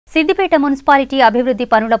Siddipet municipality అభివృద్ధి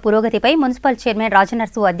పనుల పురోగతిపై మున్సిపల్ చైర్మన్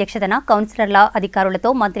రాజనర్సు అధ్యక్షతన కౌన్సిలర్ల అధికారులతో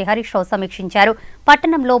మంత్రి హరీష్ రావు సమీక్షించారు.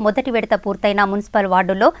 పట్టణంలో మొదటి విడత పూర్తయిన మున్సిపల్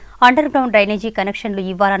వార్డుల్లో అండర్ గ్రౌండ్ డ్రైనేజీ కనెక్షన్లు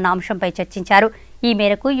ఇవ్వాలన్న అంశంపై చర్చించారు. ఈ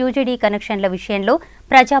మేరకు యూజీడీ కనెక్షన్ల విషయంలో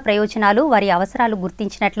ప్రజా ప్రయోజనాలు, వారి అవసరాలు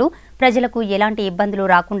గుర్తించినట్లు, ప్రజలకు ఎలాంటి ఇబ్బందులు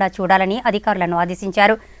రాకుండా చూడాలని అధికారులను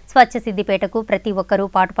ఆదేశించారు. స్వచ్ఛ సిద్దిపేటకు ప్రతి ఒక్కరూ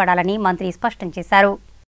పాటుపడాలని మంత్రి స్పష్టం చేశారు.